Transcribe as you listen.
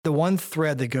The one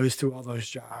thread that goes through all those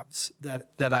jobs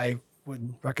that I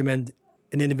would recommend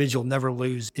an individual never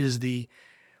lose is the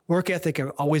work ethic of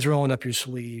always rolling up your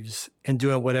sleeves and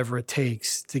doing whatever it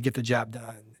takes to get the job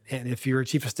done. And if you're a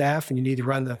chief of staff and you need to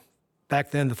run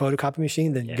back then the photocopy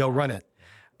machine, then go run it.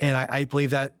 And I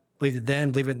believe it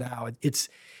then, believe it now.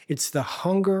 It's the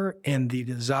hunger and the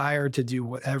desire to do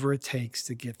whatever it takes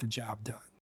to get the job done.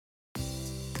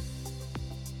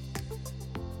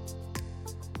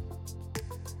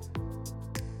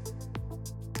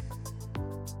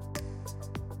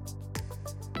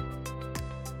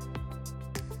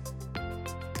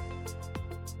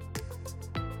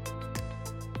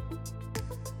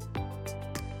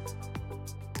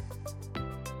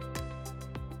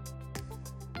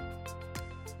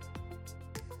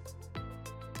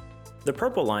 The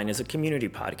Purple Line is a community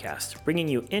podcast bringing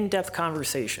you in-depth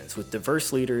conversations with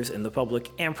diverse leaders in the public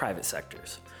and private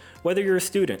sectors. Whether you're a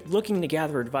student looking to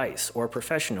gather advice or a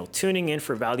professional tuning in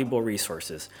for valuable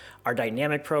resources, our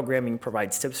dynamic programming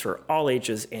provides tips for all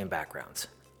ages and backgrounds.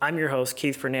 I'm your host,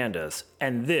 Keith Fernandez,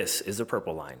 and this is The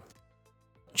Purple Line.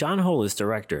 John Hoel is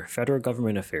Director, Federal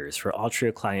Government Affairs for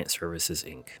Altria Client Services,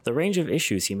 Inc. The range of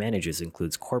issues he manages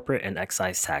includes corporate and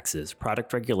excise taxes,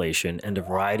 product regulation, and a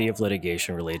variety of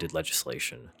litigation-related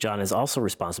legislation. John is also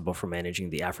responsible for managing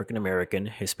the African American,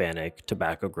 Hispanic,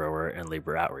 tobacco grower, and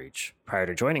labor outreach. Prior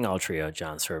to joining Altria,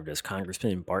 John served as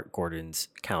Congressman Bart Gordon's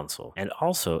counsel and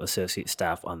also associate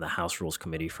staff on the House Rules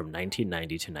Committee from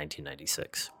 1990 to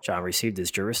 1996. John received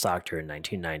his Juris Doctor in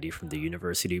 1990 from the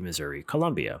University of Missouri,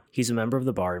 Columbia. He's a member of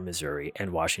the bar in Missouri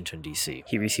and Washington, D.C.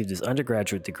 He received his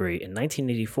undergraduate degree in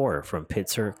 1984 from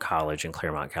Pitzer College in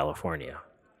Claremont, California.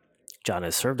 John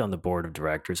has served on the board of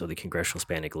directors of the Congressional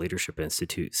Hispanic Leadership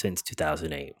Institute since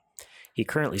 2008. He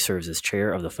currently serves as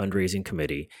chair of the Fundraising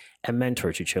Committee and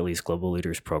mentor to CHLI's Global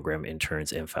Leaders Program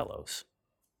interns and fellows.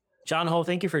 John Hoel,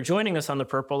 thank you for joining us on the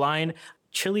Purple Line.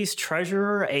 CHLI's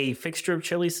treasurer, a fixture of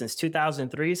CHLI since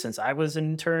 2003, since I was an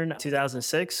intern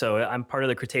 2006. So I'm part of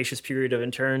the Cretaceous period of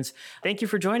interns. Thank you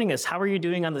for joining us. How are you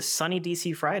doing on this sunny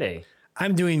DC Friday?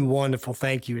 I'm doing wonderful.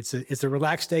 Thank you. It's a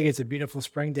relaxed day. It's a beautiful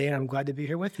spring day, and I'm glad to be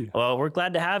here with you. Well, we're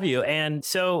glad to have you. And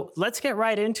so let's get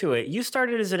right into it. You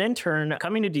started as an intern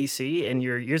coming to DC in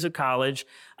your years of college,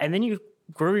 and then you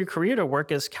grew your career to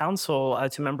work as counsel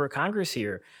to member of Congress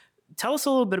here. Tell us a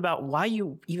little bit about why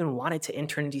you even wanted to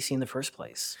intern in DC in the first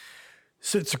place.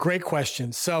 So it's a great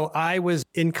question. So I was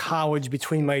in college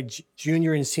between my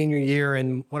junior and senior year,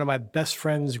 and one of my best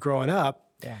friends growing up,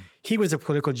 he was a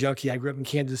political junkie. I grew up in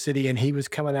Kansas City, and he was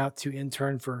coming out to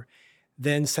intern for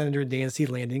then Senator Nancy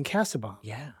Landon Cassabon.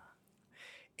 Yeah.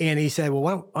 And he said, well,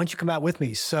 why don't you come out with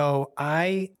me? So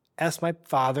I asked my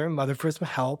father and mother for some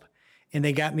help, and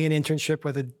they got me an internship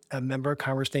with a member of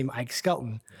Congress named Ike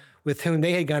Skelton, with whom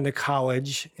they had gone to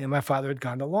college, and my father had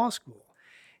gone to law school.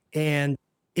 And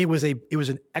it was an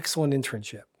excellent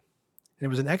internship. And it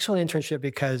was an excellent internship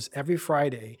because every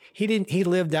Friday, he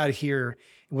lived out here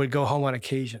and would go home on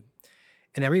occasion.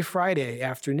 And every Friday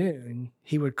afternoon,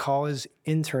 he would call his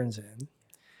interns in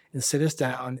and sit us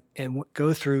down and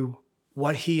go through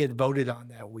what he had voted on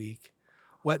that week,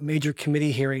 what major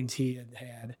committee hearings he had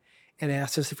had, and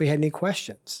asked us if we had any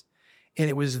questions.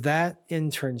 And it was that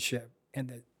internship and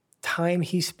the time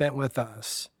he spent with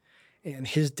us and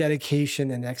his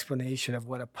dedication and explanation of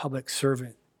what a public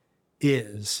servant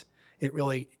is, it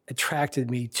really attracted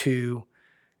me to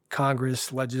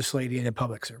Congress, legislating, and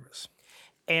public service.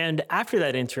 And after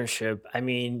that internship, I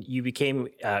mean, you became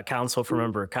counsel for a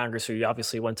member of Congress, so you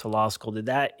obviously went to law school. Did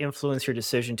that influence your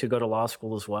decision to go to law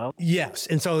school as well? Yes.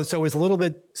 And so it was a little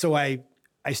bit, so I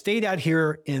stayed out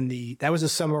here that was the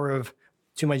summer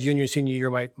to my junior and senior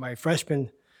year, my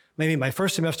freshman, maybe my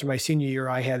first semester, my senior year,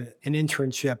 I had an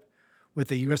internship with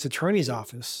the U.S. Attorney's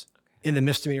Office in the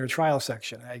misdemeanor trial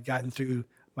section. I had gotten through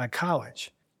my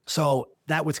college. So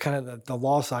that was kind of the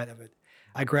law side of it.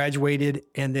 I graduated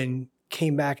and then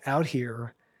came back out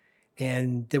here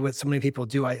and did what so many people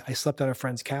do. I slept on a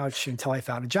friend's couch until I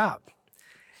found a job.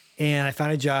 And I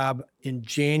found a job in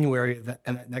January of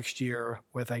that next year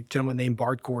with a gentleman named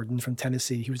Bart Gordon from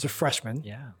Tennessee. He was a freshman.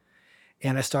 Yeah.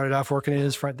 And I started off working at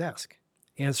his front desk,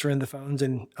 answering the phones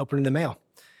and opening the mail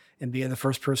and being the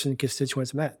first person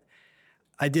constituents met.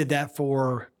 I did that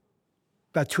for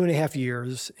about 2.5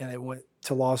 years, and I went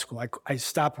to law school. I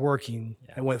stopped working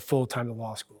and went full-time to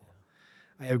law school.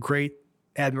 I have great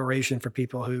admiration for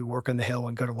people who work on the Hill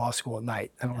and go to law school at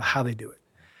night. I don't know how they do it.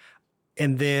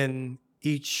 And then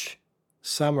each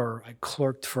summer, I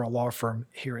clerked for a law firm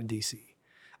here in DC.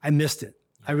 I missed it.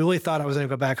 I really thought I was going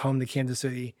to go back home to Kansas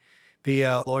City, be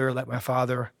a lawyer like my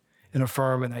father in a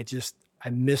firm, and I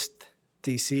missed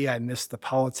DC. I miss the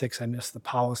politics. I miss the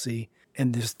policy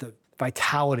and just the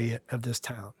vitality of this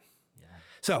town. Yeah.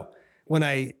 So when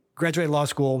I graduated law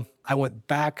school, I went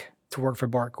back to work for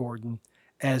Bart Gordon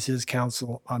as his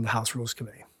counsel on the House Rules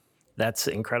Committee. That's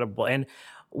incredible. And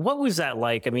what was that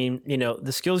like? I mean,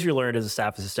 the skills you learned as a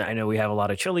staff assistant, I know we have a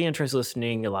lot of CHLI interns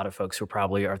listening, a lot of folks who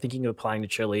probably are thinking of applying to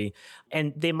CHLI,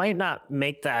 and they might not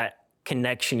make that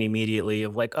connection immediately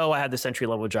of like, oh, I had this entry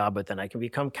level job, but then I can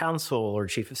become counsel or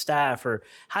chief of staff. Or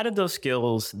how did those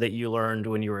skills that you learned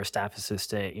when you were a staff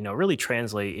assistant, really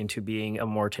translate into being a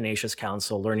more tenacious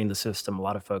counsel, learning the system? A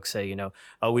lot of folks say,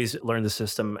 always learn the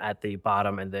system at the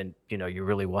bottom, and then, you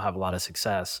really will have a lot of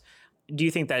success. Do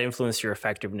you think that influenced your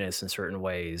effectiveness in certain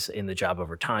ways in the job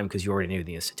over time because you already knew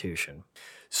the institution?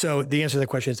 So the answer to that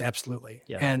question is absolutely.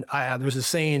 Yeah. And there's a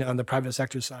saying on the private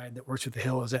sector side that works with the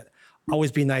Hill is that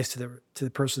always be nice to the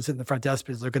person sitting in the front desk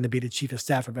because they're going to be the chief of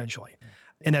staff eventually. Yeah.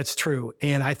 And that's true.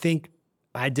 And I think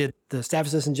I did the staff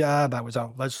assistant job. I was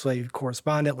on legislative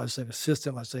correspondent, legislative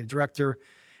assistant, legislative director,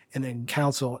 and then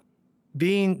counsel.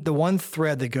 Being the one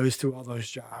thread that goes through all those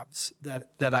jobs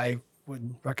that I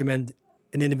would recommend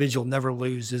an individual never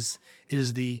lose is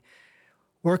the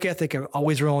work ethic of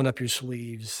always rolling up your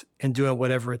sleeves and doing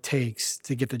whatever it takes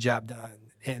to get the job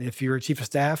done. And if you're a chief of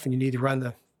staff and you need to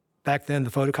run back then the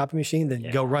photocopy machine,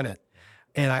 then go run it.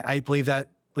 And I believe it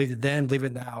then, believe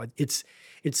it now.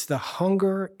 It's the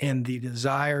hunger and the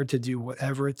desire to do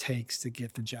whatever it takes to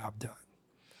get the job done,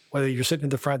 whether you're sitting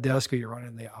at the front desk or you're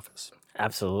running the office.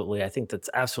 Absolutely. I think that's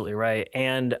absolutely right.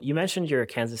 And you mentioned you're a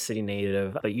Kansas City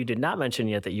native, but you did not mention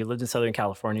yet that you lived in Southern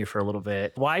California for a little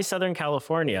bit. Why Southern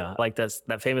California? Like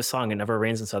that famous song, It Never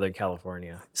Rains in Southern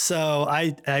California. So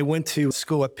I went to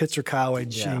school at Pitzer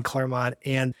College in Claremont,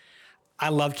 and I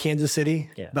love Kansas City.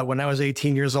 Yeah. But when I was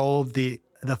 18 years old, the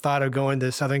thought of going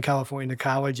to Southern California to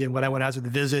college, and when I went out to the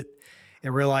visit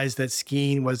and realized that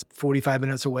skiing was 45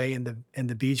 minutes away and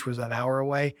the beach was an hour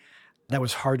away, that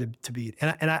was hard to beat.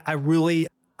 And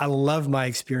I love my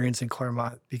experience in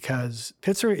Claremont because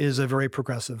Pitzer is a very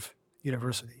progressive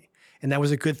university. And that was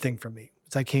a good thing for me.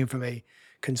 Because I came from a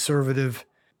conservative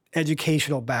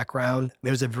educational background. It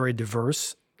was a very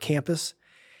diverse campus.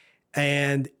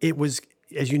 And it was,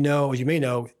 as you may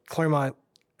know, the Claremont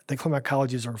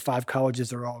colleges are 5 colleges.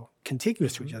 They're all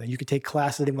contiguous to each other. You could take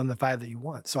classes at any one of the 5 that you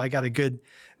want. So I got a good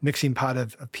mixing pot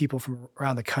of people from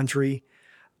around the country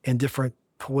and different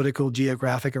political,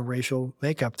 geographic, and racial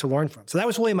makeup to learn from. So that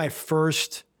was really my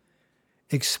first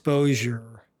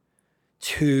exposure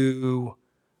to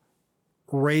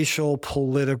racial,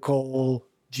 political,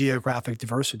 geographic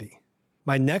diversity.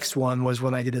 My next one was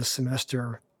when I did a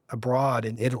semester abroad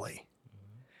in Italy.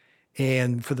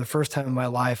 And for the first time in my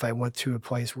life, I went to a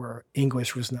place where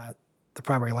English was not the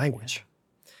primary language.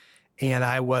 And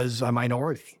I was a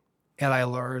minority. And I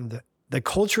learned the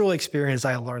cultural experiences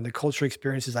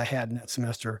I had in that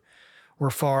semester were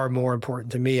far more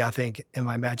important to me, I think, in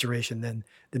my maturation than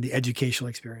the educational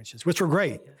experiences, which were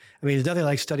great. I mean, there's nothing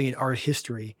like studying art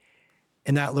history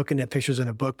and not looking at pictures in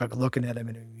a book, but looking at them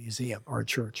in a museum or a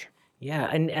church. Yeah,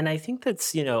 and I think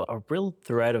that's, a real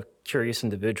thread of curious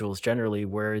individuals generally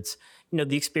where it's,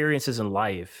 the experiences in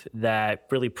life that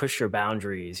really push your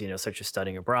boundaries, such as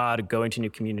studying abroad, going to new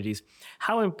communities.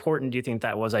 How important do you think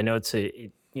that was? I know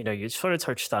you sort of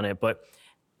touched on it, but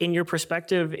in your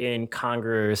perspective in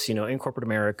Congress, in corporate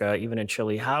America, even in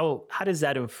Chile, how does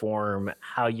that inform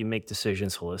how you make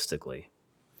decisions holistically?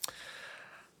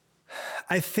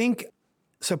 I think,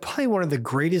 so probably one of the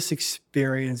greatest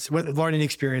learning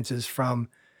experiences from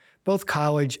both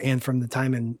college and from the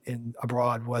time in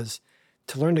abroad was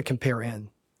to learn to compare in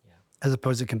as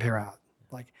opposed to compare out.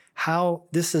 Like how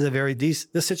this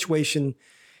situation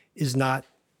is not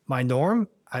my norm.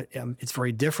 It's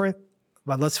very different,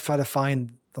 but let's try to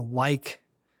find the like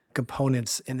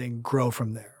components and then grow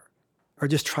from there, or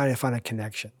just try to find a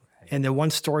connection. Right. And then one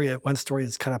story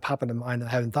that's kind of popping to mind that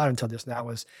I haven't thought until just now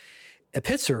was at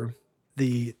Pitzer,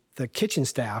 the kitchen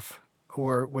staff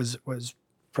was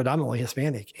predominantly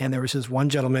Hispanic, and there was this one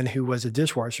gentleman who was a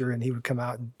dishwasher, and he would come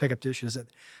out and pick up dishes that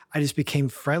I just became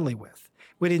friendly with.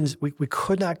 We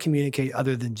could not communicate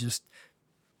other than just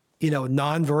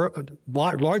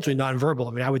largely nonverbal.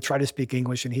 I mean, I would try to speak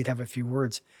English and he'd have a few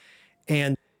words.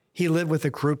 And he lived with a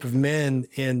group of men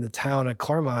in the town of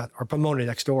Claremont, or Pomona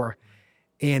next door.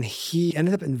 And he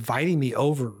ended up inviting me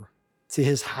over to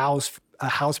his house, a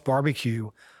house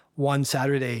barbecue one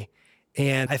Saturday.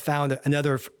 And I found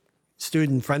another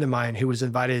student friend of mine who was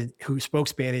invited, who spoke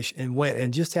Spanish, and went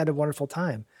and just had a wonderful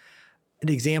time. An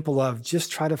example of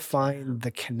just try to find the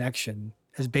connection,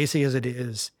 as basic as it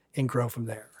is, and grow from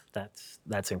there.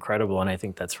 That's incredible, and I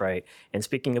think that's right. And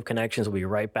speaking of connections, we'll be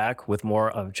right back with more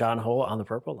of John Hoel on the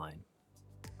Purple Line.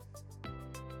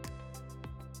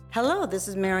 Hello, this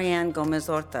is Marianne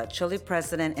Gomez-Horta, CHLI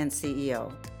President and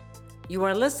CEO. You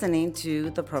are listening to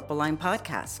the Purple Line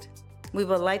podcast. We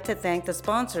would like to thank the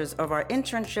sponsors of our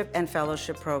internship and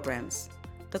fellowship programs: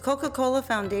 the Coca-Cola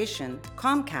Foundation,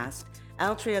 Comcast,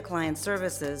 Altria Client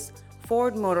Services,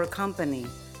 Ford Motor Company,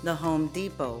 the Home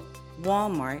Depot,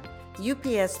 Walmart,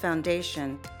 UPS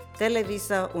Foundation,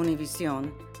 Televisa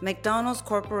Univision, McDonald's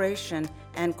Corporation,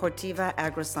 and Cortiva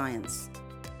Agriscience.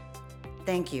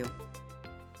 Thank you.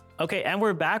 Okay, and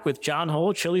we're back with John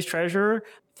Hoel, CHLI's treasurer.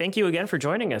 Thank you again for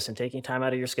joining us and taking time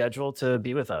out of your schedule to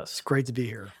be with us. It's great to be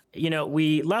here.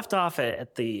 We left off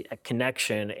at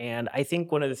Connection, and I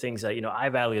think one of the things that, I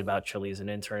valued about CHLI as an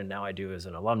intern, and now I do as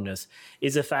an alumnus,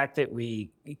 is the fact that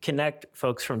we connect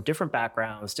folks from different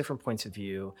backgrounds, different points of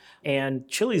view, and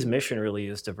CHLI's mission really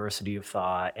is diversity of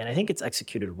thought, and I think it's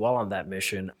executed well on that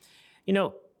mission.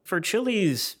 For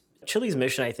CHLI's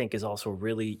mission, I think, is also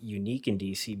really unique in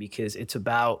DC because it's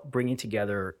about bringing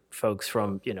together folks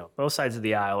from, both sides of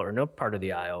the aisle or no part of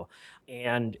the aisle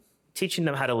and teaching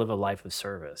them how to live a life of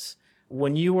service.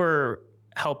 When you were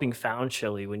helping found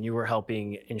CHLI, when you were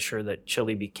helping ensure that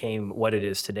CHLI became what it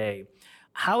is today,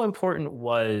 how important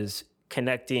was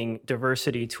connecting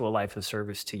diversity to a life of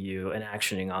service to you and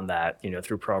actioning on that,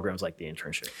 through programs like the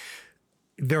internship?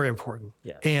 Very important.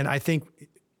 Yeah. And I think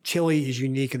CHLI is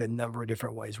unique in a number of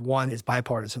different ways. One is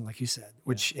bipartisan, like you said,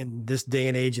 which in this day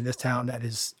and age in this town, that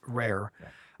is rare. Yeah.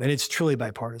 And it's truly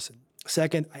bipartisan.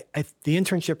 Second, the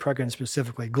internship program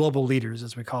specifically, Global Leaders,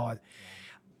 as we call it,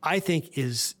 I think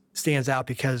stands out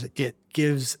because it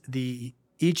gives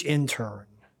each intern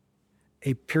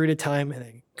a period of time in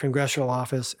a congressional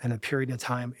office and a period of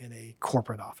time in a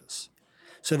corporate office.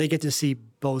 So they get to see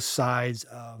both sides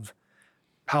of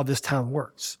how this town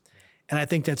works. And I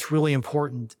think that's really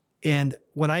important. And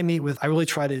when I really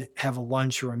try to have a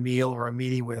lunch or a meal or a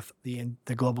meeting with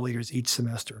the global leaders each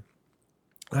semester.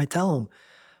 And I tell them,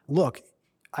 look,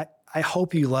 I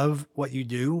hope you love what you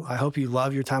do. I hope you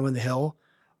love your time on the Hill.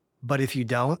 But if you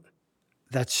don't,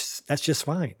 that's just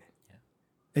fine.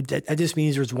 Yeah. It just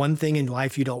means there's one thing in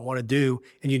life you don't want to do,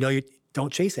 and you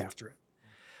don't chase after it.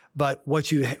 But what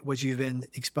you've been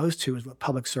exposed to is what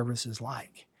public service is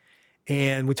like.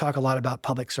 And we talk a lot about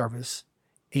public service.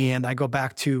 And I go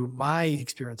back to my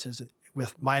experiences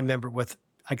with with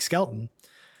Ike Skelton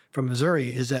from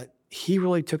Missouri, is that he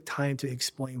really took time to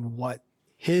explain what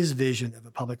his vision of a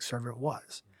public servant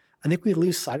was. I think we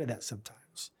lose sight of that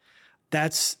sometimes.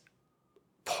 That's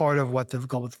part of what the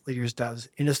Global Leaders does.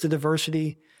 And it's the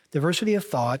diversity. Diversity of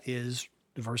thought is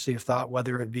diversity of thought,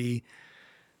 whether it be,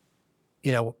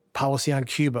 policy on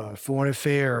Cuba, foreign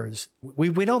affairs.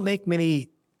 We don't make many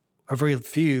or very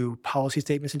few policy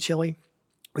statements in CHLI.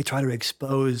 We try to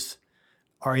expose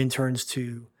our interns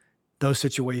to those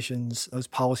situations, those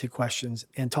policy questions,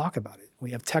 and talk about it.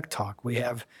 We have tech talk. We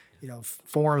have,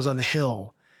 forums on the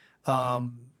Hill. A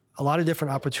lot of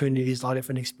different opportunities, a lot of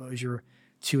different exposure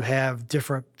to have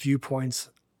different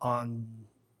viewpoints on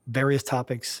various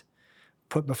topics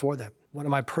put before them. One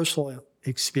of my personal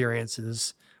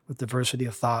experiences with diversity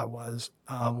of thought was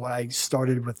when I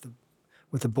started with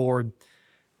the board.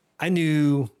 I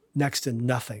knew next to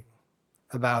nothing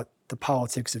about the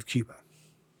politics of Cuba.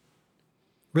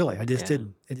 Really, I just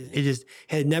didn't. It just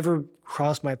had never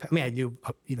crossed my path. I mean, I knew,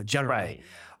 generally. Right.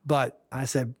 But I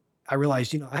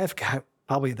realized, I have got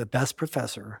probably the best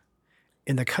professor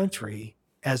in the country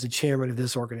as the chairman of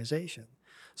this organization.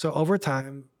 So over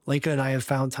time, Lincoln and I have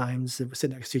found times to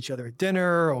sit next to each other at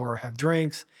dinner or have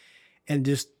drinks, and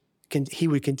he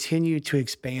would continue to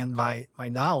expand my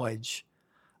knowledge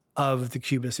of the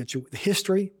Cuba situation, the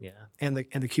history, and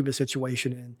the Cuba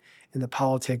situation and the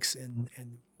politics and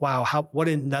wow, what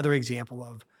another example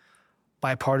of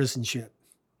bipartisanship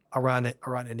around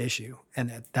an issue,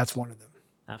 and that's one of them.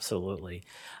 Absolutely.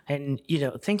 And,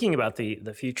 thinking about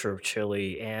the future of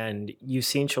CHLI, and you've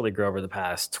seen CHLI grow over the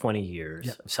past 20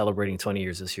 years, celebrating 20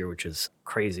 years this year, which is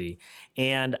crazy.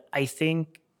 And I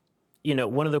think,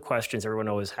 one of the questions everyone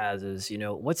always has is,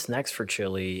 what's next for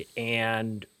CHLI,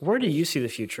 and where do you see the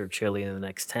future of CHLI in the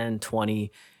next 10,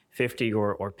 20, 50,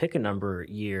 or pick a number of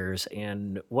years,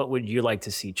 and what would you like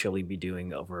to see CHLI be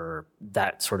doing over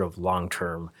that sort of long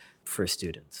term for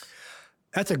students?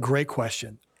 That's a great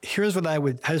question. Here's how I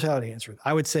would answer it.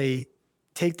 I would say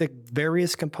take the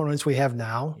various components we have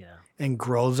now and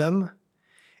grow them.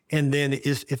 And then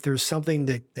if there's something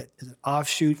that is an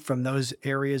offshoot from those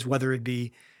areas, whether it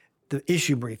be the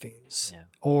issue briefings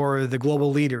or the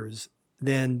global leaders,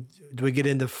 then do we get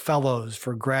into fellows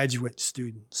for graduate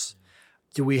students?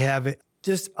 Do we have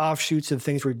just offshoots of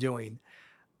things we're doing?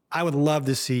 I would love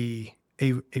to see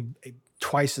a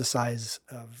twice the size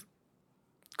of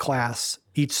class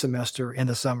each semester in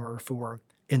the summer for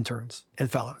interns and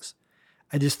fellows.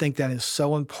 I just think that is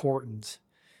so important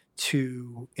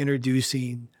to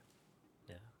introducing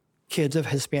kids of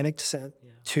Hispanic descent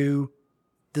to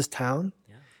this town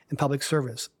and public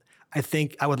service. I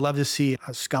think I would love to see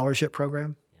a scholarship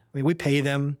program. I mean, we pay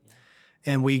them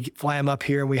and we fly them up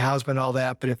here and we house them and all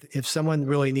that. But if someone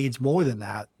really needs more than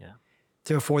that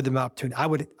to afford them opportunity,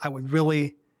 I would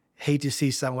really hate to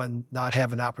see someone not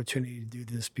have an opportunity to do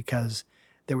this because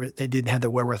they didn't have the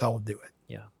wherewithal to do it.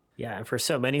 Yeah. And for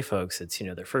so many folks, it's,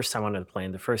 their first time on a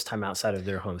plane, the first time outside of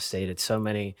their home state.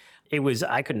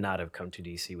 I could not have come to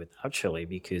DC without Chili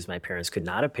because my parents could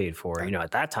not have paid for,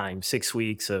 at that time, 6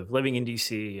 weeks of living in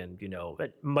DC and,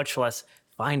 but much less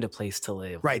find a place to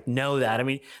live. Right. Know that. I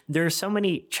mean, there are so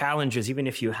many challenges, even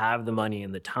if you have the money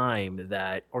and the time,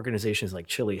 that organizations like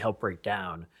Chili help break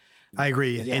down. I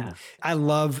agree. Yeah. And I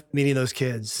love meeting those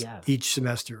kids each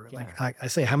semester. Yeah. Like I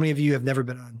say, how many of you have never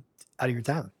been out of your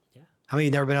town? How many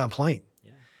have never been on a plane?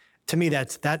 To me,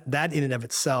 that in and of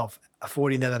itself,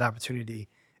 affording them that opportunity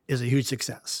is a huge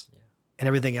success. And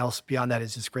everything else beyond that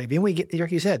is just great. And we get,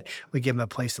 like you said, we give them a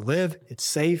place to live. It's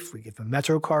safe. We give them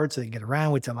Metro cards so they can get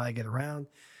around. We tell them how to get around.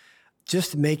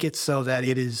 Just make it so that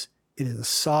it is a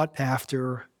sought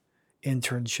after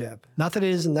internship. Not that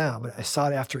it isn't now, but a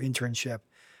sought after internship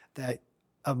that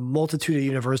a multitude of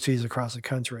universities across the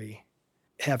country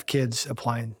have kids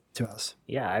applying to us.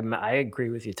 Yeah, I agree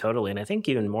with you totally. And I think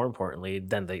even more importantly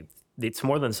it's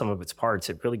more than some of its parts.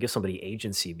 It really gives somebody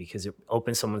agency because it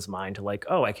opens someone's mind to like,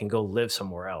 oh, I can go live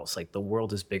somewhere else. Like the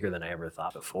world is bigger than I ever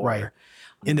thought before. Right.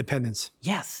 Independence.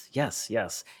 Yes.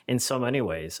 In so many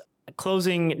ways.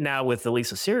 Closing now with at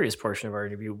least a serious portion of our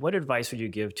interview, what advice would you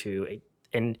give to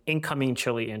an incoming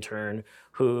Chili intern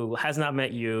who has not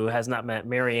met you, has not met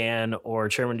Marianne or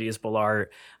Chairman Diaz-Balart?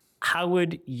 How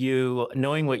would you,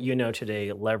 knowing what you know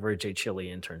today, leverage a Chili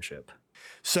internship?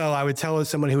 So I would tell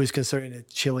someone who is considering a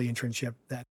Chili internship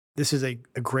that this is a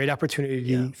great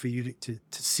opportunity for you to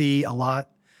see a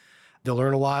lot, to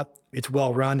learn a lot. It's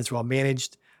well run, it's well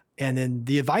managed. And then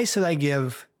the advice that I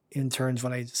give interns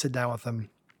when I sit down with them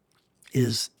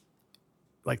is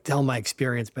like tell my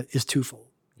experience, but is twofold.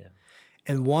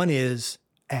 And one is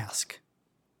ask.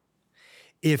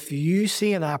 If you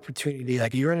see an opportunity,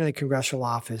 like you're in a congressional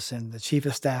office and the chief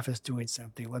of staff is doing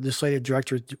something, legislative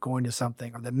director is going to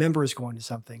something, or the member is going to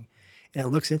something, and it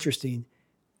looks interesting,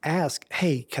 ask,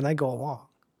 hey, can I go along?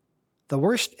 The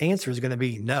worst answer is going to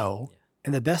be no,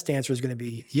 and the best answer is going to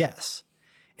be yes.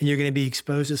 And you're going to be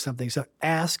exposed to something. So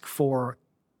ask for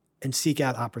and seek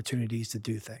out opportunities to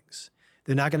do things.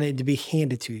 They're not going to be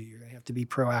handed to you. You're going to have to be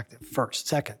proactive first.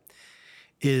 Second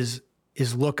is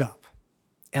look up.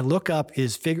 And look up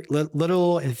is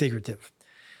literal and figurative.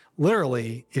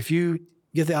 Literally, if you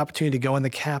get the opportunity to go in the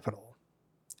Capitol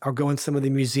or go in some of the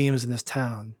museums in this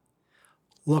town,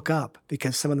 look up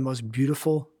because some of the most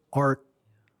beautiful art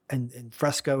and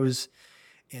frescoes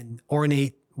and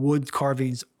ornate wood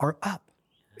carvings are up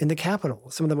in the Capitol.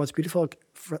 Some of the most beautiful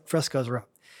frescoes are up.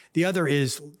 The other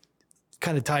is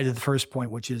kind of tied to the first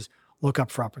point, which is look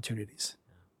up for opportunities.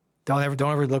 Don't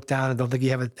ever look down and don't think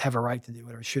you have a right to do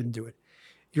it or shouldn't do it.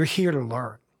 You're here to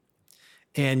learn,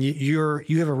 and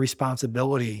you have a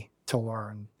responsibility to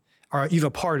learn, or you have a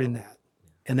part in that,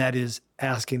 and that is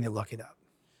asking and looking up.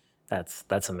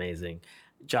 That's amazing.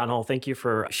 John Hoel, thank you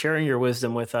for sharing your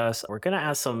wisdom with us. We're going to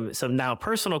ask some now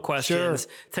personal questions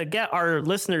to get our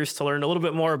listeners to learn a little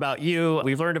bit more about you.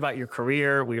 We've learned about your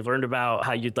career. We've learned about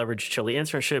how you'd leverage Chili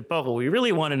internship. But what we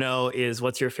really want to know is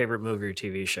what's your favorite movie or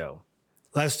TV show?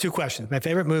 That's two questions. My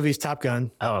favorite movie is Top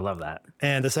Gun. Oh, I love that.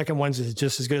 And the second one is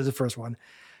just as good as the first one.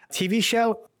 TV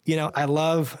show, I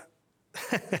love,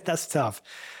 that's tough.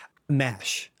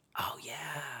 MASH. Oh, yeah.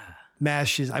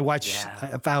 MASH is, I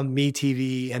found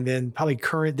MeTV, and then probably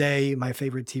current day, my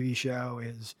favorite TV show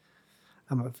is,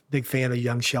 I'm a big fan of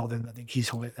Young Sheldon. I think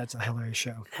that's a hilarious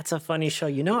show. That's a funny show.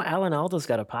 Alan Alda's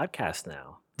got a podcast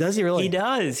now. Does he really? He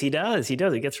does.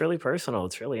 It gets really personal.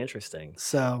 It's really interesting.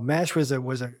 So MASH was a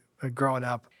growing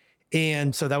up.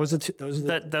 And so that was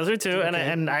those are two.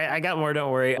 Okay. And I got more,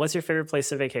 don't worry. What's your favorite place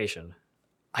to vacation?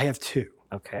 I have two.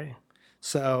 Okay.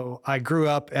 So I grew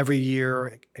up every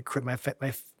year.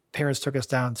 My parents took us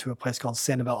down to a place called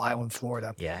Sanibel Island,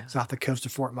 Florida. Yeah. It's off the coast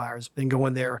of Fort Myers. Been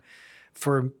going there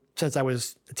since I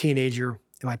was a teenager,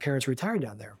 and my parents retired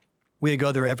down there. We would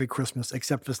go there every Christmas,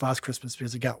 except this last Christmas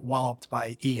because it got walloped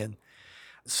by Ian.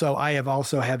 So I have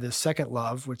also had this second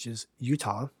love, which is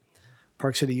Utah.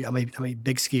 Park City, I'm a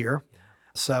big skier.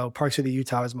 So Park City,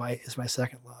 Utah is my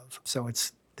second love. So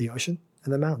it's the ocean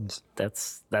and the mountains.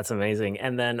 That's amazing.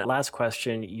 And then last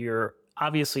question, you're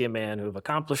obviously a man of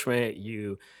accomplishment.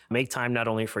 You make time not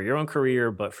only for your own career,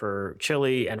 but for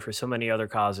Chile and for so many other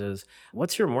causes.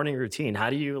 What's your morning routine? How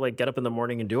do you get up in the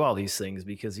morning and do all these things?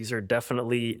 Because these are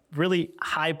definitely really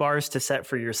high bars to set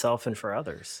for yourself and for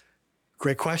others.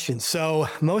 Great question. So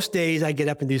most days I get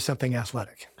up and do something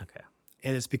athletic. Okay.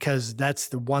 And it's because that's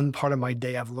the one part of my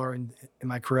day I've learned in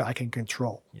my career I can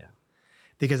control. Yeah.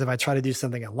 Because if I try to do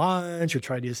something at lunch or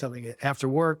try to do something after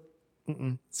work,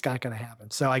 it's not going to happen.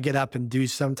 So I get up and do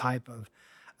some type of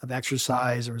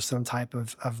exercise or some type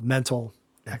of mental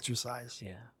exercise.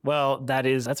 Yeah. Well,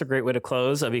 that's a great way to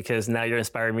close, because now you're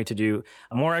inspiring me to do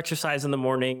more exercise in the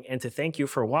morning, and to thank you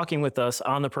for walking with us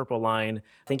on the Purple Line.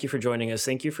 Thank you for joining us.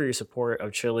 Thank you for your support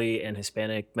of Chile and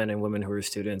Hispanic men and women who are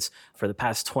students for the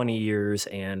past 20 years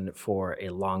and for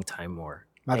a long time more.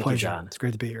 My pleasure. Thank you, John. It's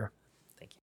great to be here.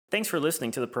 Thank you. Thanks for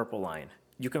listening to the Purple Line.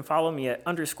 You can follow me at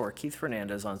 _Keith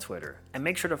Fernandez on Twitter, and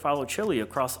make sure to follow Chile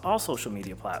across all social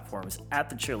media platforms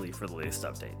at The Chile for the latest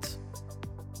updates.